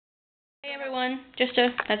Hey everyone,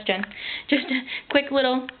 that's Jen. Just a quick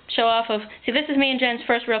little show off of, see, this is me and Jen's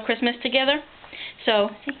first real Christmas together. So,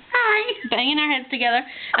 hi, banging our heads together.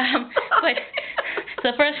 But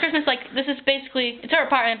the first Christmas, like, this is basically, it's our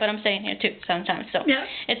apartment, but I'm staying here too sometimes. So, yeah.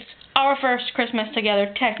 It's our first Christmas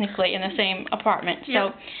together, technically, in the same apartment.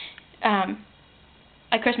 Yeah. So,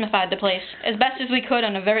 I Christmasified the place as best as we could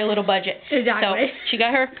on a very little budget. Exactly. So she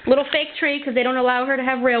got her little fake tree because they don't allow her to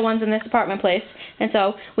have real ones in this apartment place. And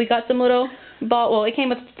so we got some little ball. Well, it came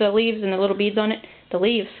with the leaves and the little beads on it. The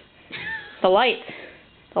leaves, the lights,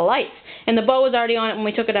 and the bow was already on it when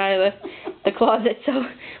we took it out of the closet. So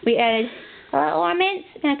we added ornaments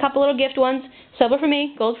and a couple little gift ones. Silver for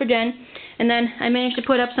me, gold for Jen. And then I managed to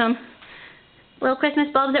put up some little Christmas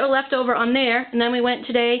bulbs that were left over on there. And then we went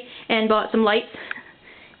today and bought some lights.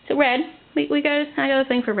 So red, I got a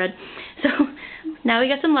thing for red. So now we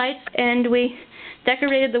got some lights, and we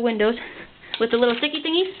decorated the windows with the little sticky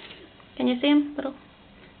thingies. Can you see them? Little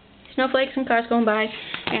snowflakes and cars going by.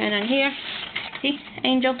 And on here, see,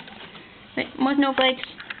 angel. Wait, more snowflakes.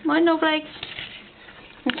 More snowflakes.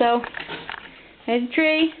 And so there's the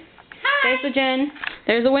tree. There's the Jen.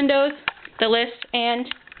 There's the windows, the list, and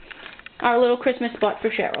our little Christmas spot for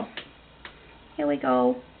Cheryl. Here we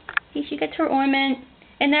go. See, she gets her ornament.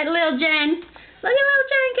 And that little Jen. Look at little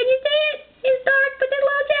Jen. Can you see it? It's dark, but there's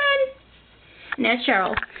little Jen. And that's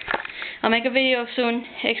Cheryl. I'll make a video soon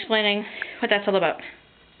explaining what that's all about.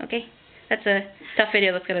 Okay? That's a tough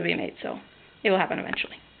video that's going to be made, so it will happen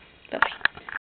eventually.